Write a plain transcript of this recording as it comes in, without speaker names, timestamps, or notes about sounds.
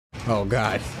Oh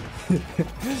God.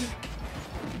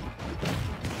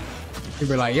 You'd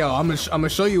be like, yo, I'm gonna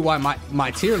show you why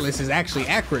my tier list is actually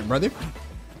accurate, brother.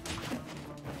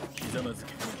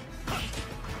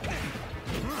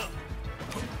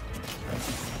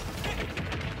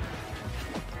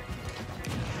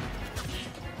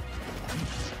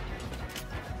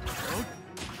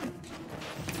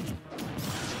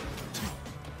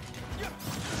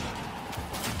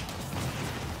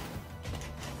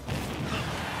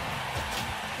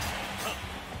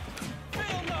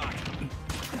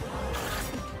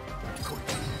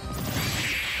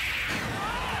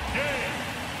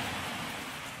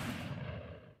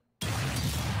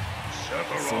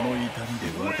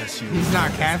 He's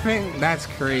not capping? That's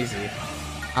crazy.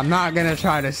 I'm not gonna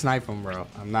try to snipe him, bro.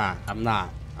 I'm not.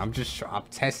 I'm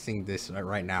testing this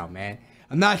right now, man.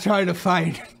 I'm not trying to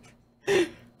fight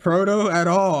Proto at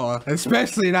all,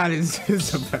 especially not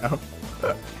Isabelle.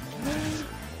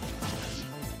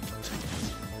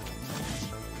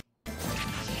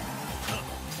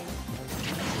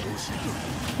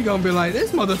 He gonna be like,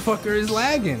 this motherfucker is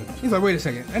lagging. He's like, wait a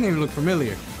second, that didn't even look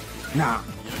familiar. Nah,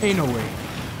 ain't no way.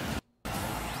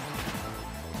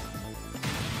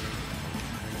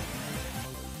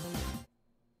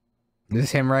 This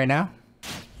is him right now?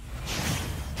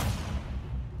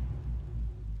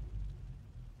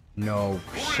 No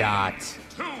shot.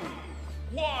 3,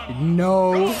 2, 1,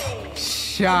 no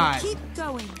shot. Keep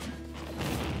going.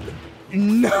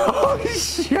 No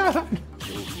shot.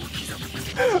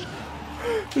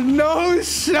 No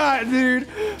shot, dude.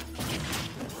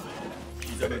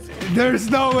 There's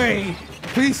no way.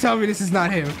 Please tell me this is not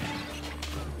him.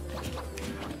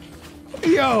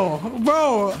 Yo,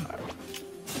 bro.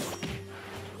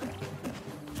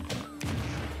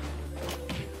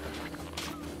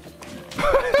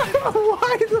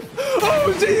 Why the...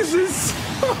 Oh, Jesus!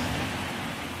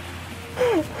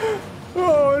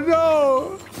 Oh,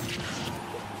 no!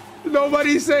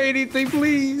 Nobody say anything,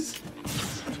 please!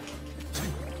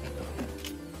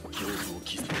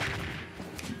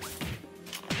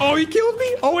 Oh, he killed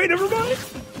me? Oh, wait, never mind!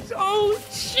 Oh,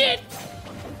 shit!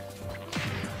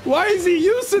 Why is he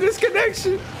used to this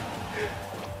connection?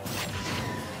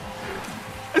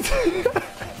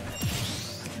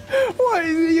 Why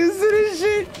is he used to this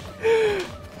shit?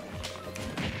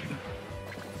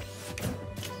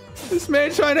 This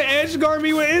man trying to edge guard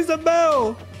me with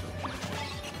Isabelle.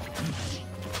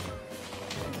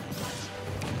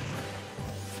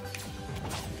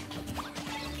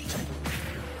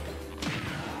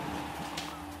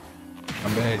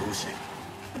 I'm dead.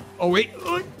 Oh wait.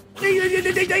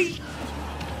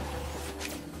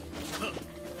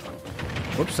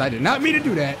 Whoops, I did not mean to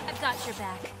do that. I've got your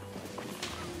back.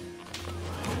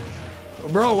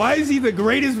 Bro, why is he the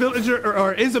greatest villager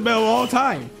or Isabelle of all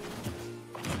time?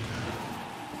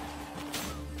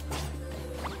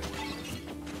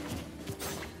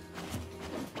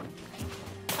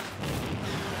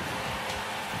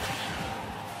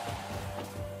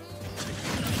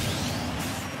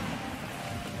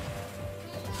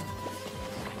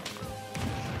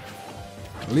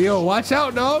 Leo, watch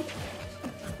out, dog.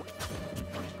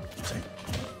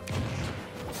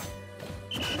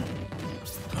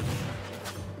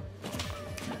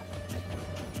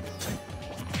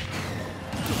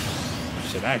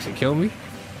 Should actually kill me.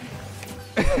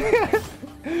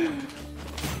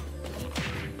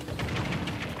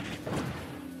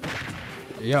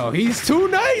 Yo, he's too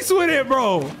nice with it,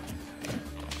 bro.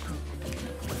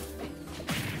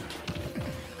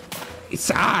 It's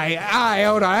I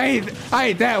hold on. I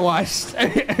ain't that washed.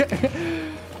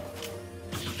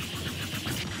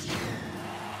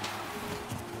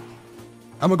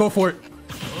 I'm gonna go for it.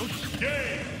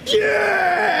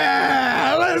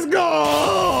 Yeah, let's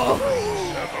go.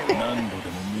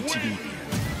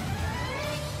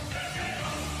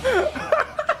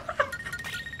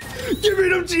 Give me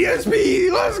them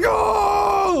GSP. Let's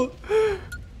go.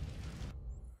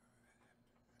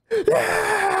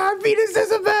 Yeah, beat his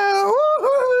Isabelle.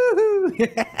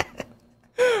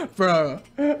 Bro,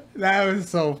 that was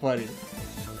so funny.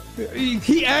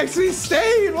 He actually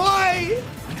stayed. Why?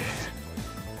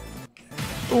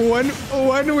 One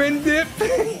win dip.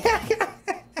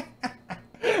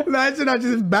 Imagine I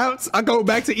just bounce. I go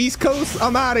back to East Coast.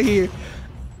 I'm out of here.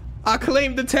 I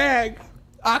claim the tag.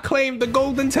 I claim the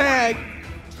golden tag.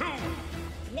 2,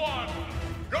 1,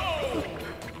 go!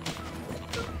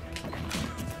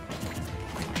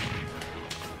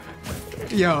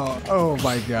 Yo, oh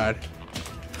my God.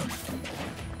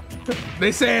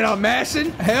 They saying I'm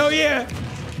mashing? Hell yeah.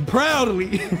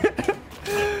 Proudly.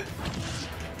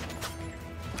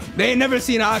 They ain't never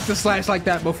seen an Octa Slash like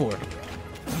that before.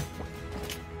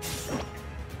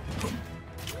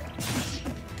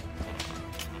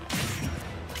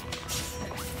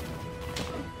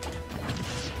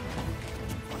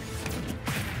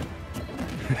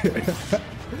 Oh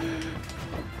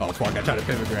fuck, I tried to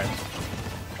pivot grab.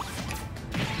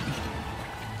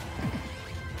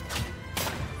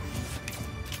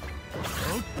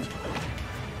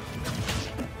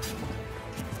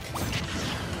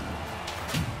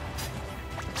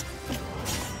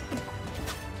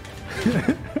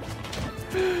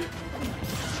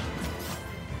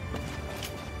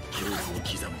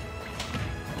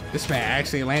 This man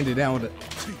actually landed down with it.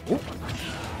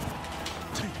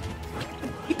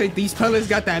 You think these pellets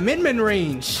got that min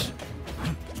range?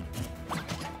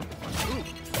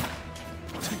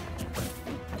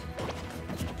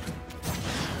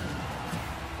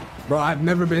 Bro, I've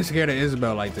never been scared of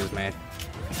Isabelle like this, man.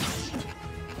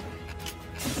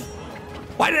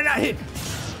 Why did I hit?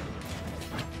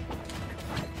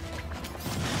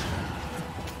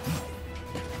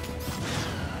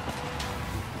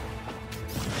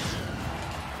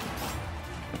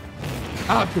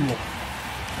 Optimal.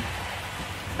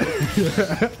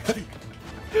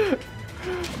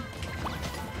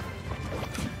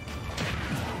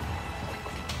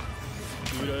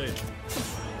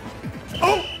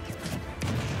 Oh!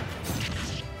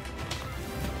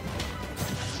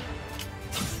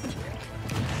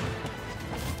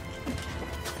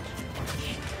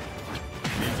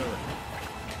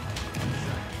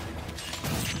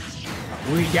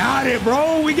 We got it,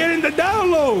 bro. We getting the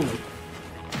download.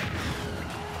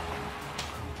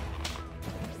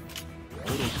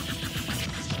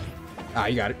 Ah,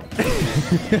 you got it.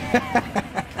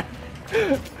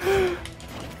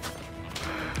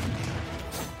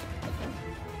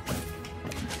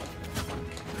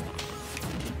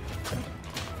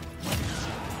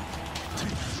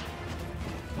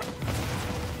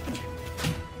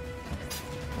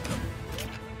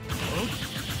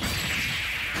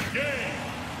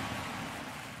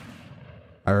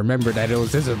 I remember that it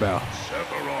was Isabelle.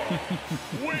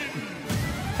 Sephiroth wins.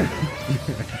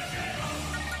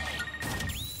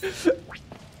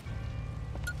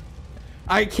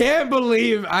 I can't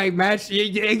believe I matched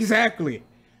exactly.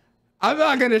 I'm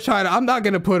not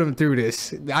gonna put him through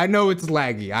this. I know it's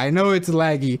laggy.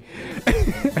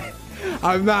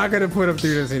 I'm not gonna put him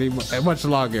through this anymore much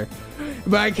longer.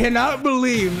 But I cannot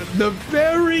believe the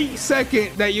very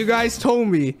second that you guys told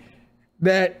me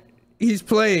that he's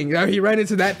playing, he ran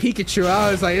into that Pikachu,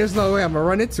 I was like, there's no way I'm gonna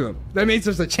run into him. That means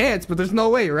there's a chance, but there's no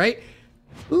way, right?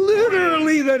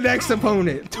 Literally the next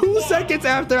opponent. 2 seconds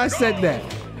after I said that.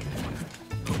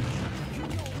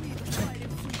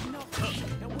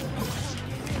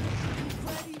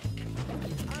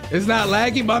 It's not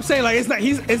laggy, but I'm saying like it's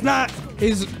not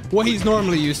what he's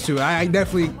normally used to. I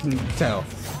definitely can tell.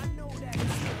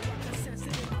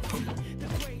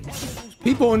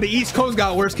 People on the East Coast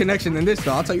got worse connection than this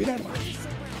though, I'll tell you that much.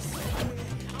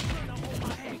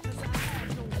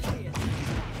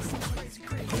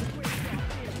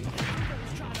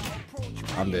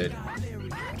 I'm dead.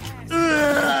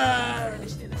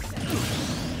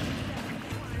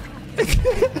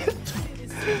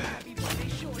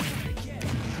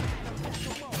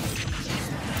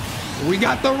 We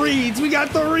got the reads. We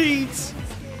got the reads.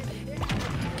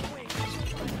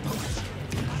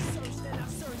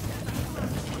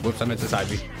 Whoops, I meant to side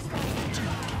B.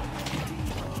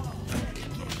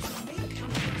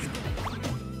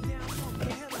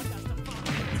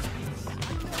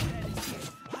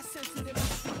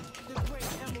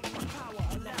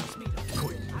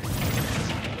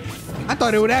 I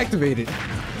thought it would activate it.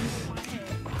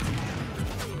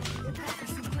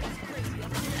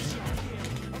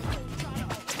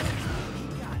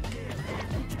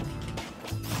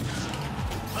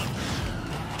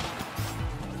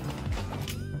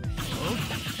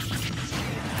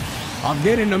 I'm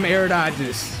getting them air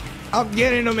dodges. I'm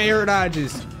getting them air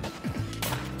dodges.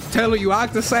 Telling you,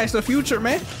 Octa slash the future,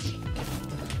 man.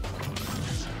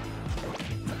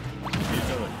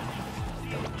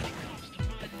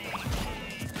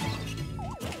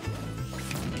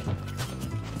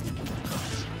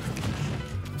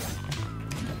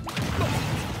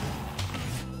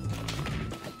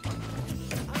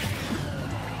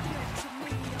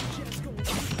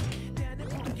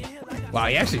 Wow,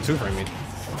 he actually two-framed me.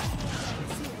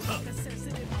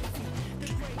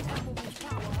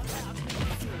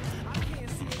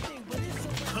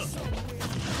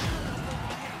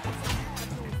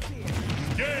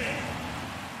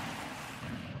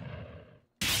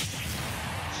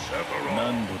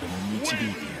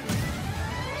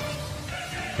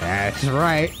 That's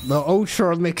right, the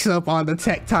Ultra mix-up on the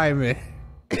tech timing.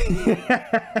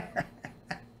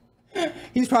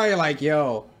 He's probably like,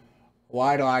 yo,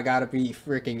 why do I gotta be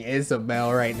freaking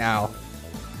Isabelle right now?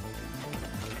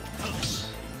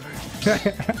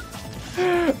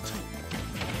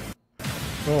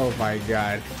 Oh my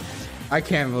god. I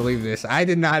can't believe this. I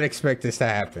did not expect this to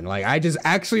happen. Like, I just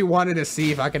actually wanted to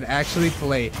see if I could actually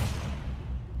play.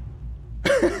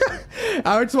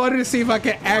 I just wanted to see if I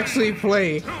could actually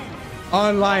play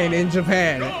online in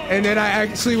Japan. And then I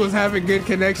actually was having good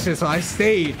connection, so I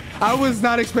stayed. I was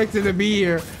not expected to be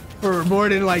here for more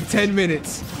than like 10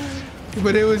 minutes.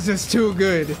 But it was just too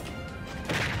good.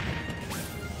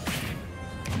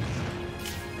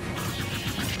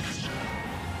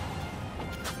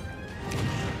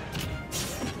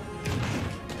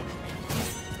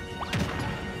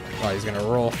 Oh, he's gonna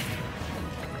roll.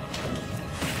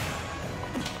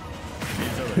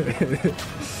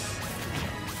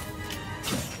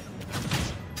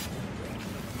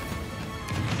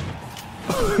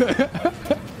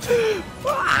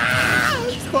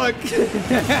 Fuck.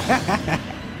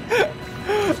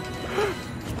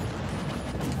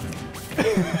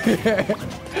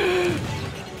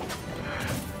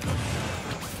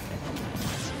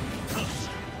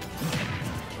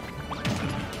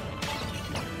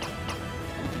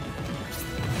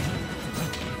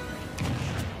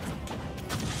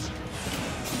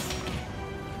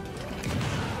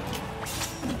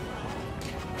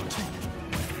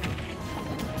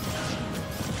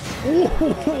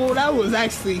 Oh, that was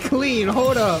actually clean.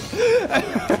 Hold up.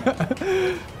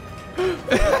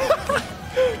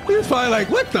 He was probably like,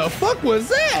 what the fuck was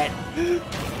that?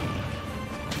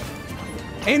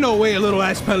 Ain't no way a little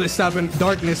ass pellet stopping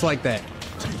darkness like that.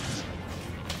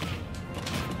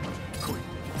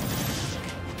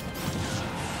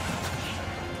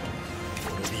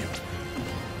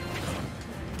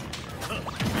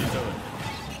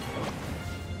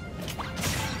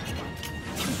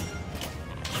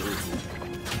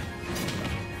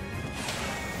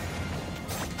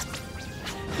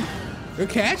 Good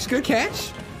catch, good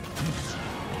catch.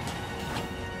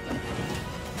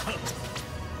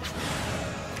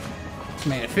 This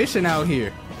man fishing out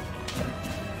here.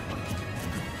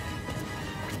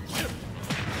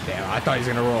 Damn, I thought he was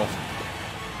gonna roll.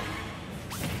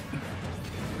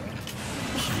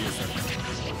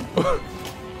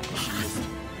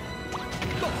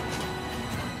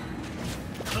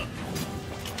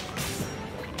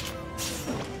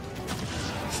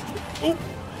 Oh.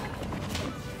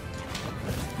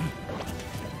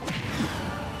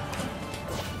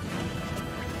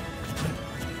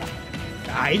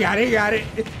 He got it, he got it.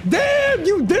 Damn,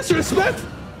 you disrespect.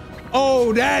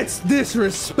 Oh, that's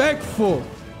disrespectful.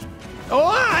 Oh,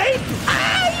 all right.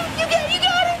 Ah, you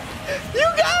got it. You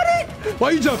got it.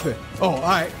 Why you jumping? Oh, all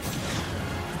right.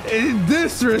 It's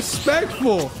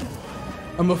disrespectful.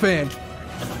 I'm a fan.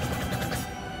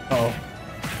 Uh-oh.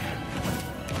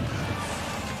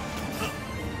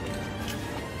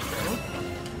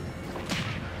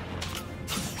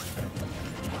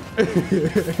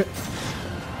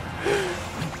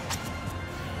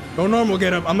 Go normal,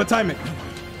 get up. I'm gonna time it.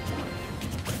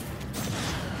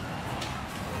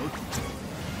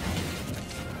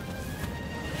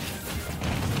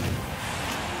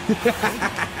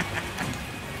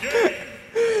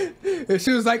 And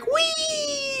she was like,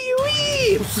 wee,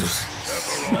 wee.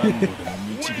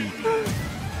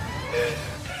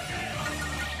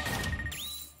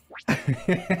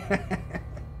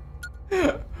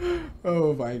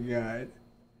 Oh my god.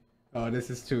 Oh, this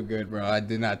is too good, bro. I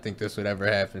did not think this would ever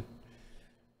happen.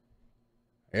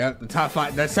 Yep, the top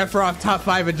 5, that Sephiroth top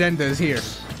 5 agenda is here.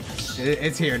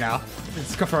 It's here now.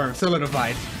 It's confirmed,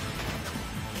 solidified.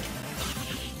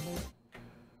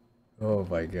 Oh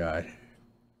my god.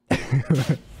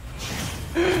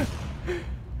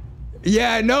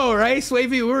 Yeah, I know, right, Swavey?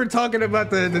 We were talking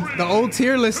about the old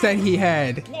tier list that he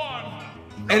had.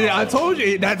 And I told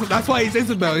you, that's why he's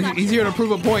Isabelle. He's here to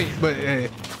prove a point, but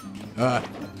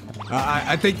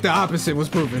I think the opposite was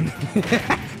proven.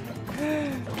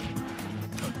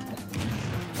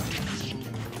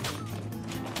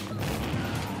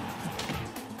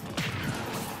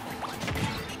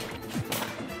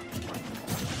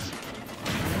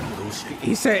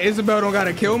 He said Isabelle don't got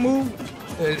a kill move.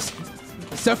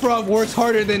 Sephiroth works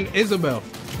harder than Isabelle.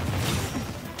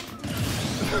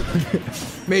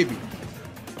 Maybe.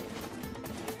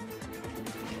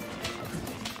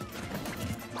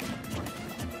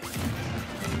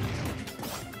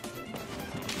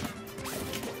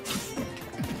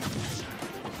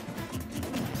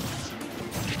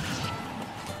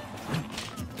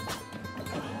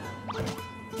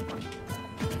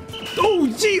 Oh,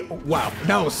 gee! Wow,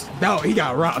 he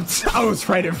got robbed. I was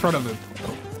right in front of him.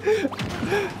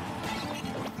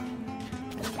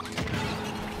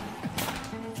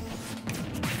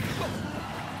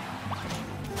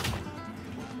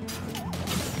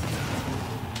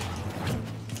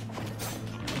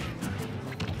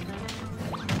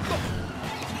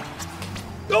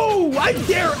 Ooh, I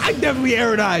definitely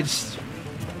air dodged.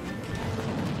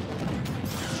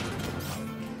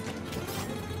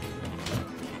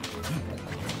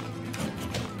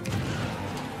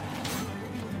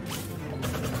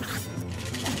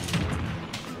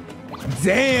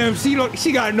 Damn,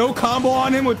 she got no combo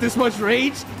on him with this much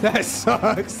rage? That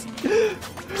sucks.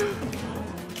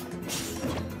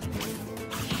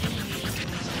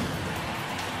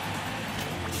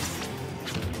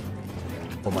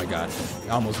 Oh my god. I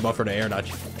almost buffered an air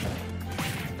dodge.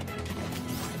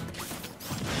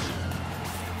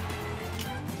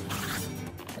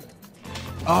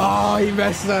 Oh, he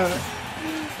messed up.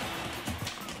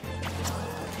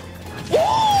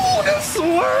 Oh, the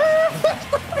swerve!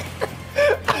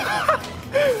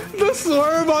 The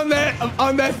swerve on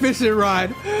that fishing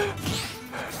rod.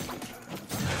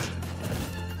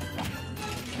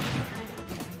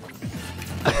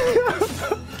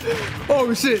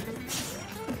 Oh shit.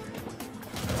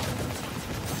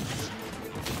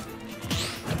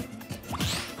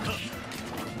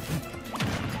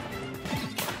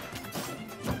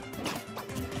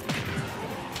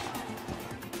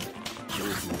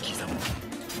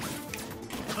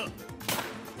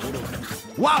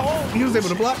 Wow, he was able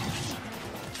to block.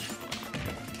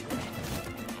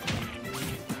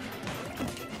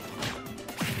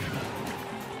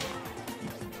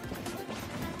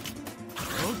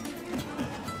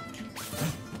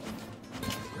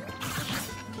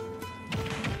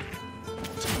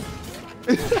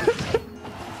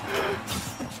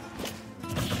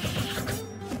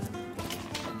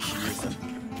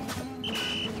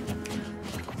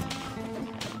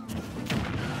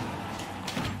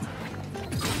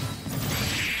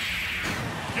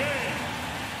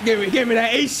 Give me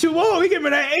that H2O. He give me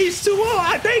that H2O.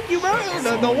 I thank you, bro.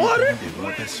 The water.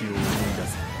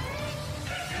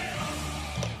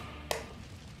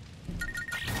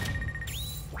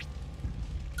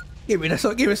 Give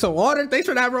me some water. Thanks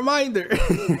for that reminder.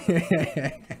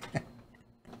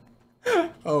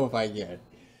 Oh my god.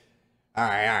 All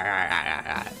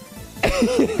right.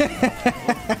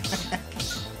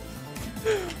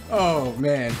 Oh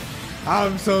man,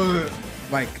 I'm so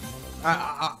like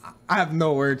I have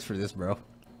no words for this, bro.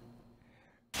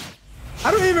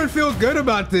 I don't even feel good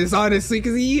about this, honestly,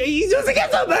 because he's using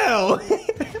Isabelle.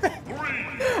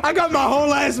 I got my whole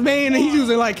last main, and he's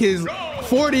using like his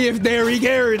 40th dairy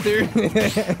character.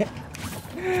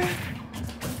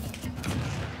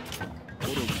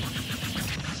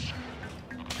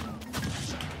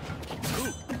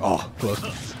 Oh,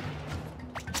 close.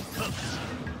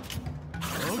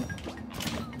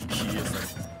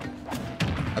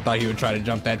 I thought he would try to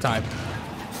jump that time.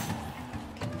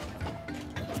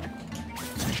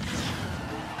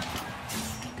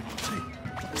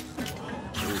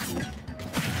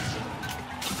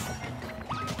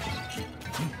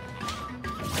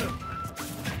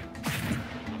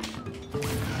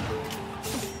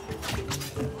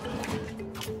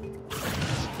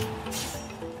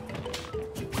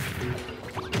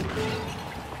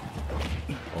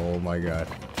 Oh my god.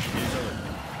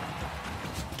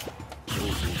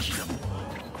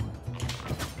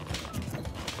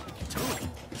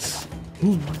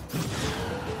 Ooh.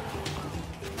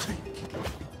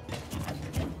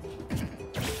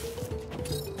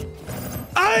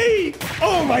 Ay!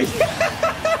 Oh my god!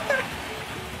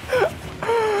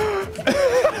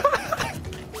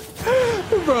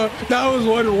 Bro, that was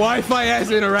one Wi-Fi ass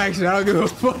interaction. I don't give a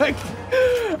fuck.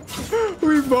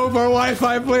 We both are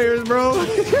Wi-Fi players, bro.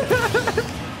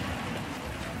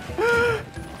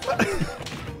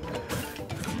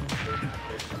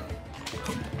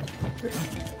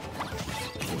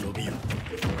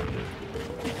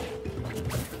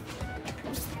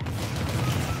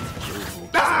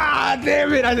 Ah,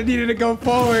 damn it! I needed to go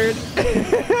forward.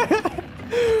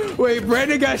 Wait,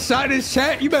 Brandon got shot in his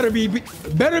chat. You better be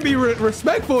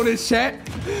respectful in this chat.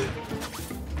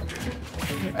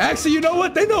 Actually, you know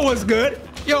what? They know what's good.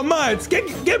 Yo, Mods,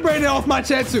 get Brandon off my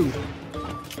chat too.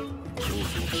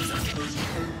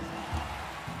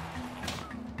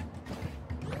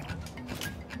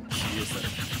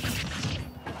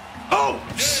 Oh!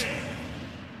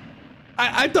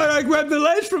 I thought I grabbed the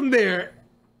ledge from there.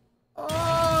 Oh,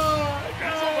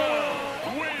 no.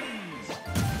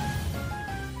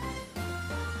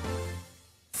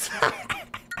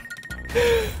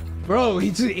 Bro,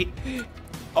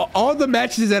 all the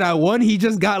matches that I won, he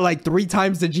just got like 3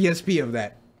 times the GSP of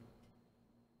that.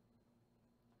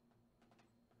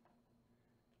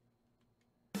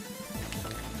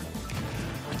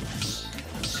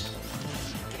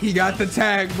 He got the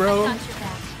tag, bro.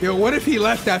 Yo, what if he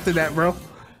left after that, bro?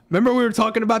 Remember we were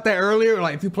talking about that earlier?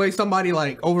 Like, if you play somebody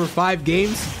like over 5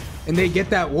 games, and they get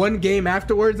that one game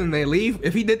afterwards and they leave,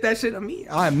 if he did that shit on me,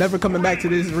 I'm never coming back to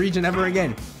this region ever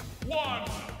again. 1,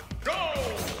 go!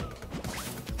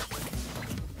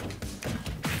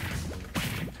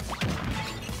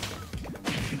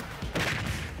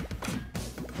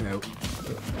 Nope.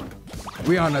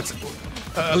 We on a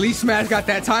at least Smash got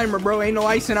that timer, bro. Ain't no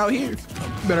icing out here.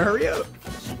 Better hurry up.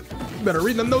 Better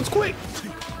read them notes quick.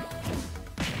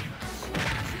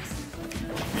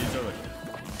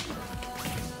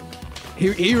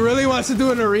 He really wants to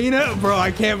do an arena? Bro, I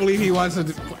can't believe he wants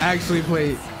to actually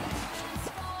play.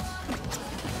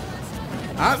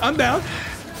 I'm down.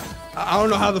 I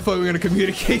don't know how the fuck we're gonna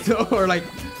communicate though, or like,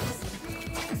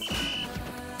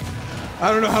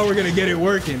 I don't know how we're gonna get it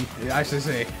working, I should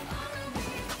say.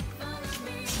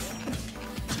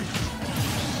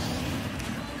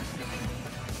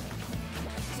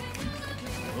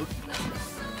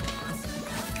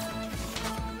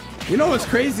 You know what's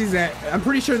crazy is that I'm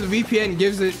pretty sure the VPN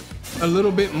gives it a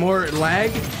little bit more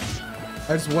lag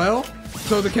as well.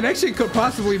 So the connection could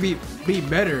possibly be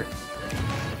better.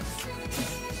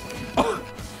 Oh.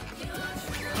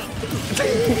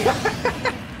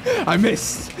 I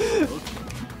missed.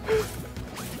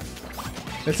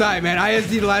 It's alright, man.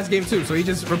 ISD the last game too, so he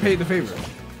just repaid the favor.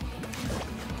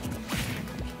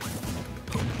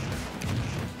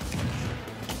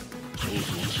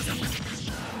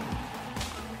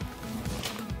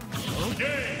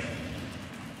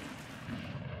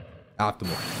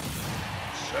 Optimal.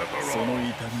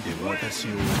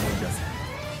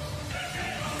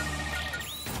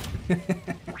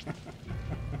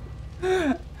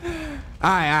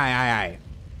 Aye.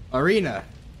 Arena.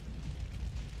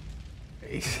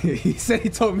 He said he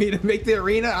told me to make the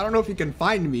arena. I don't know if he can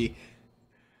find me.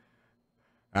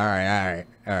 All right.